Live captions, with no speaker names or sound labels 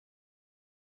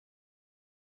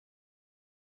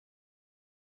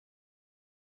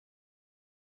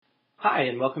Hi,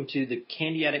 and welcome to the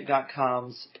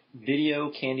CandyAddict.com's video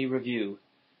candy review.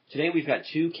 Today we've got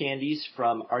two candies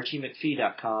from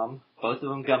ArchieMcPhee.com, both of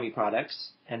them gummy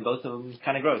products, and both of them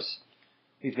kind of gross.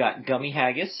 We've got gummy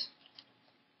haggis,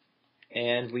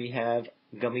 and we have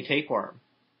gummy tapeworm.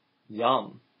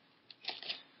 Yum.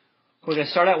 We're going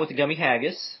to start out with the gummy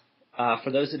haggis. For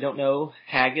those that don't know,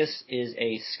 haggis is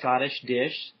a Scottish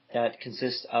dish that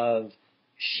consists of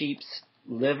sheep's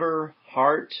liver,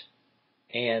 heart,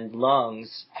 and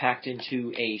lungs packed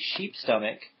into a sheep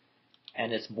stomach,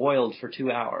 and it's boiled for 2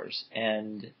 hours,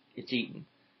 and it's eaten.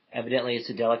 Evidently, it's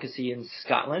a delicacy in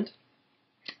Scotland.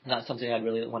 Not something I'd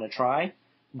really want to try,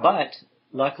 but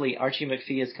luckily, Archie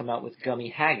McPhee has come out with gummy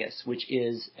haggis, which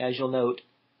is, as you'll note,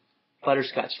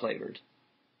 butterscotch flavored.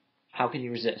 How can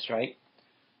you resist, right?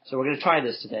 So we're going to try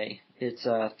this today. It's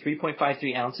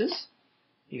 3.53 ounces.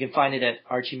 You can find it at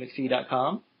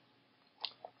ArchieMcPhee.com.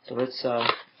 So let's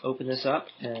open this up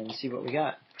and see what we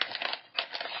got.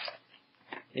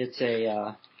 It's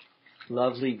a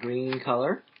lovely green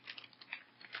color.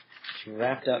 It's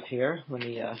wrapped up here. Let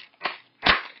me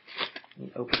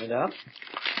open it up.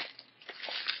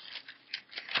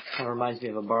 Kind of reminds me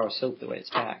of a bar of soap the way it's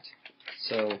packed.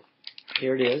 So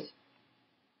here it is.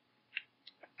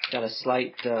 It's got a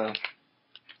slight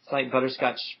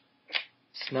butterscotch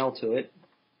smell to it.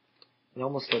 It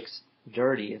almost looks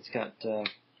dirty. It's got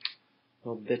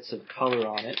little bits of color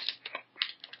on it.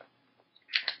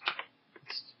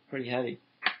 It's pretty heavy.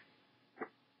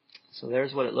 So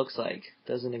there's what it looks like.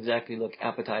 Doesn't exactly look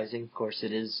appetizing. Of course,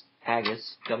 it is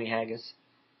haggis, gummy haggis.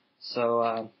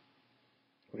 So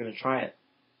we're going to try it.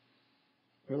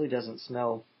 It really doesn't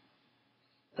smell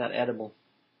that edible.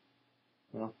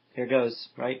 Well, here goes,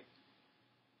 right?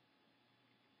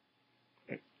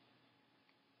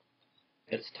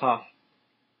 It's tough.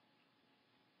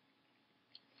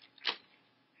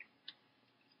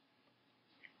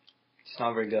 It's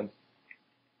not very good.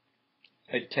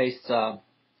 It tastes like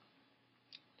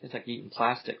eating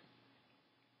plastic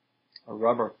or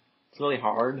rubber. It's really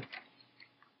hard. I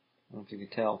don't know if you can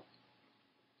tell.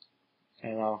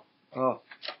 And oh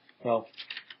no,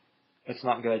 it's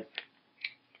not good.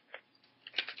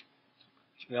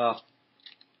 Yeah,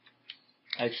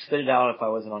 I'd spit it out if I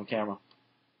wasn't on camera.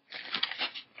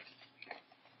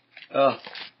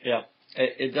 Yeah,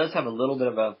 it does have a little bit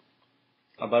of a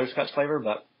butterscotch flavor,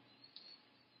 but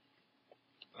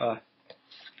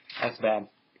that's bad.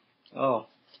 Oh,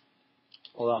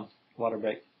 hold on, water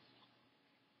break.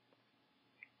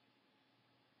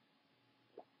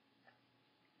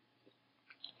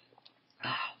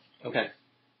 Okay.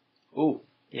 Ooh,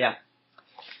 yeah.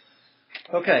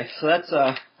 Okay, so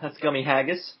that's gummy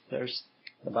haggis. There's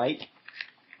the bite.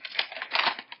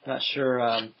 Not sure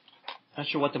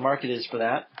what the market is for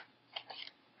that.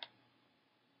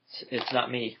 It's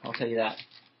not me, I'll tell you that.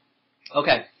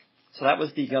 Okay, so that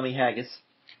was the gummy haggis.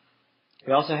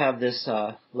 We also have this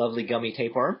lovely gummy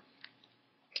tapeworm.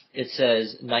 It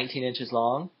says 19 inches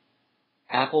long,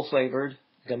 apple flavored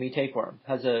gummy tapeworm.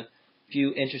 Has a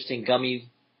few interesting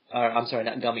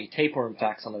tapeworm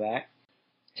facts on the back.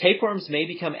 Tapeworms may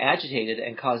become agitated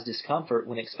and cause discomfort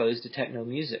when exposed to techno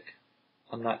music.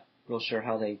 I'm not real sure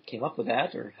how they came up with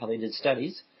that or how they did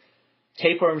studies.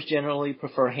 Tapeworms generally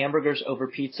prefer hamburgers over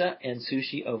pizza and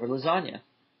sushi over lasagna.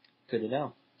 Good to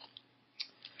know.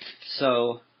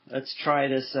 So let's try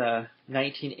this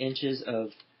 19 inches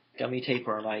of gummy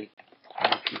tapeworm. I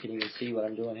don't know if you can even see what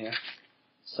I'm doing here.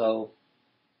 So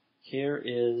here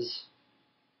is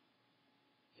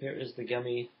the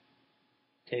gummy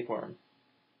tapeworm.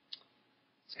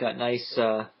 It's got nice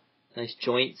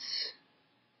joints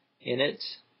in it.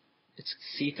 It's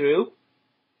see-through.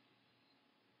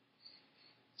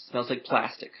 Smells like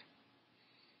plastic.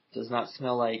 Doesn't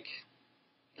smell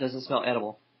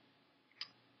edible.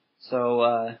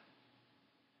 So,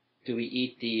 do we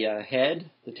eat the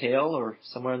head, the tail, or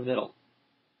somewhere in the middle?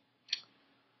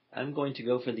 I'm going to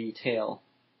go for the tail.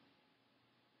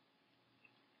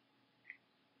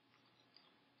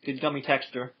 Good gummy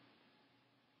texture.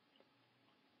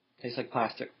 Tastes like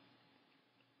plastic.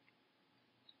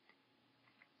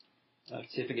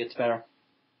 Let's see if it gets better.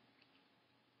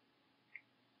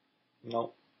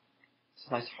 Nope. It's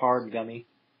a nice hard gummy.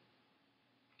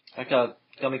 Like a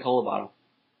gummy cola bottle.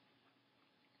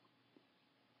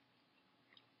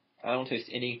 I don't taste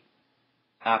any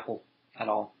apple at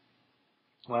all.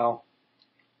 Well,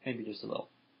 maybe just a little.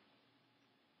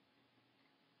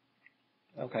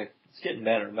 Okay, it's getting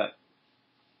better, but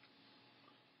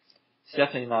it's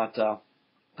definitely not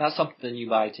something you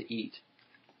buy to eat.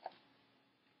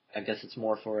 I guess it's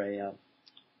more for a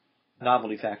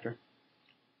novelty factor.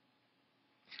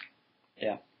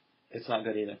 Yeah, it's not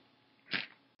good either.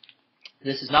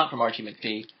 This is not from Archie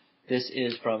McPhee. This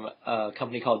is from a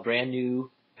company called Brand New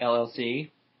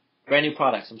LLC. Brand New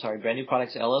Products, Brand New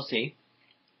Products LLC.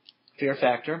 Fear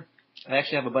Factor. I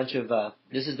actually have a bunch of,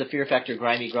 this is the Fear Factor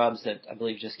Grimy Grubs that I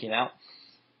believe just came out.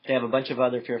 They have a bunch of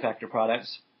other Fear Factor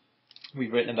products.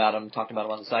 We've written about them, talked about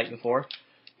them on the site before.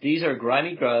 These are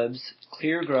grimy grubs,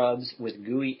 clear grubs with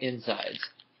gooey insides.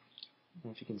 I don't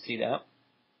know if you can see that.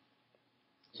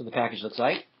 So the package looks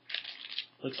like.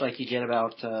 Looks like you get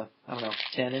about,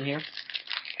 10 in here.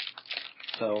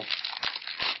 So,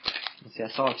 let's see, I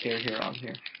saw a tear here on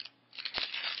here.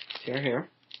 Tear here.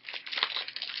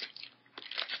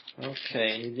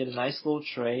 Okay, and you get a nice little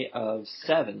tray of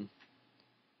 7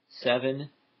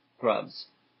 grubs.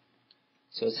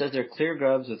 So it says they're clear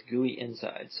grubs with gooey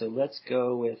inside. So let's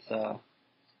go with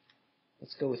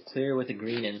clear with a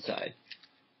green inside.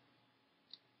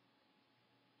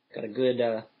 Got a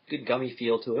good gummy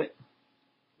feel to it.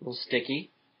 A little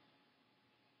sticky.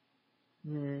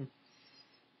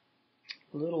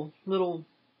 Little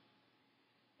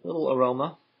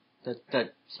aroma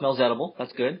that smells edible.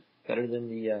 That's good. Better than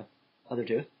the other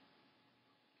two.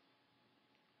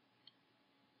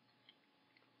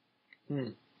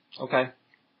 Okay.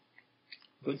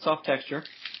 Good soft texture. It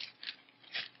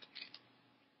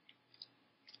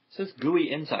says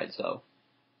gooey insides though.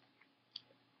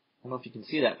 I don't know if you can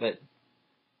see that, but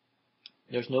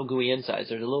there's no gooey insides.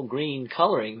 There's a little green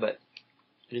coloring, but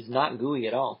it is not gooey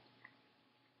at all.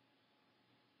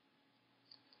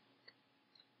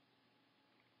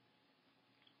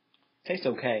 Tastes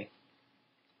okay.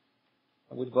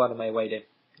 I would go out of my way to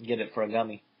get it for a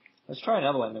gummy. Let's try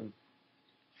another one. And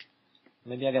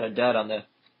maybe I got a dud on the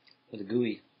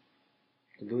gooiness.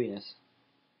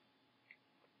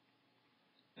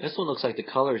 This one looks like the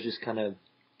color is just kind of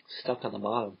stuck on the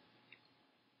bottom.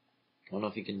 I don't know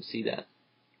if you can see that.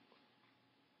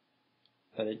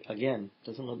 But it, again,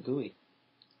 doesn't look gooey.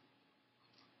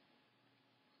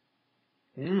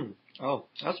 Oh,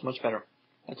 that's much better.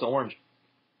 That's orange.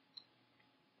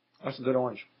 That's a good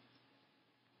orange.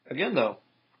 Again, though,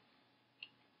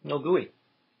 no gooey.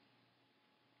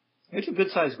 These are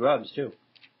good-sized grubs, too.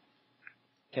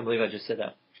 Can't believe I just said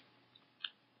that.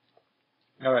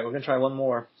 Alright, we're going to try one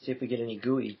more, see if we get any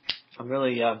gooey. I'm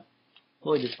really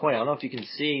disappointed. I don't know if you can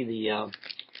see the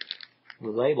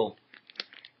label.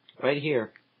 Right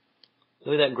here.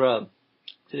 Look at that grub.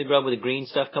 See the grub with the green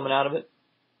stuff coming out of it?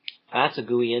 That's a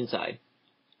gooey inside.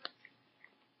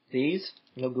 These,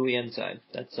 no gooey inside.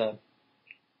 That's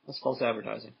false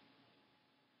advertising.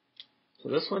 So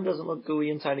this one doesn't look gooey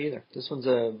inside either. This one's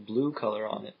a blue color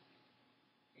on it.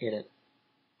 In it.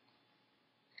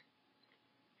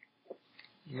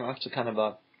 You know, that's a kind of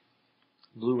a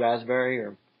blue raspberry,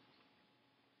 or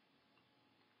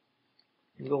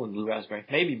I'm going blue raspberry.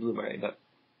 Maybe blueberry, but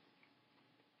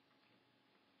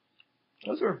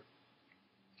those are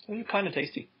kind of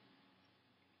tasty.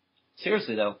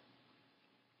 Seriously though,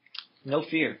 no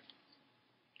fear.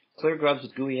 Clear grubs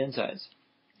with gooey insides.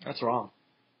 That's wrong.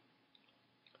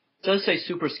 It does say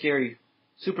super scary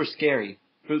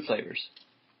fruit flavors.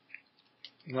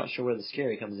 I'm not sure where the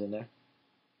scary comes in there.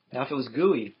 Now if it was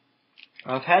gooey,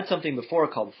 I've had something before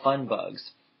called fun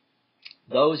bugs.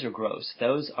 Those are gross.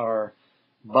 Those are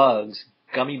bugs,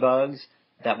 gummy bugs,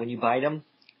 that when you bite them,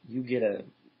 you get a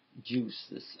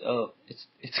juice.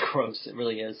 It's gross. It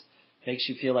really is. Makes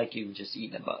you feel like you've just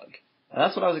eaten a bug. And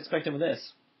that's what I was expecting with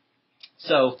this.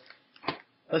 So,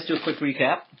 let's do a quick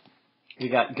recap. We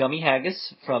got gummy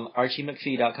haggis from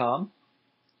ArchieMcPhee.com.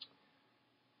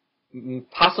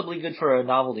 Possibly good for a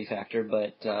novelty factor,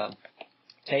 but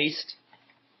taste,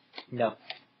 no.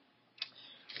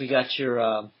 We got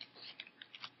your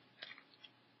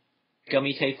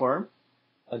gummy tapeworm,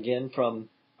 again from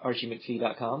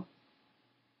ArchieMcPhee.com.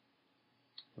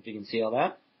 If you can see all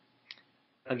that.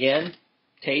 Again,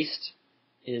 taste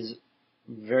is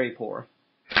very poor.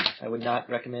 I would not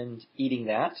recommend eating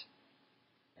that.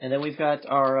 And then we've got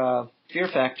our Fear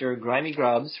Factor Grimy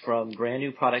Grubs from Brand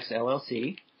New Products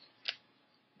LLC.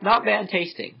 Not bad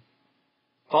tasting.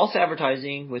 False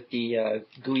advertising with the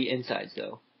gooey insides,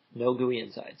 though. No gooey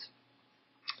insides.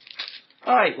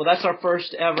 Alright, well that's our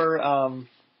first ever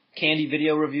candy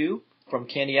video review from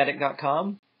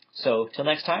CandyAddict.com. So, till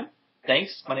next time,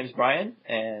 thanks. My name is Brian,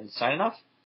 and signing off.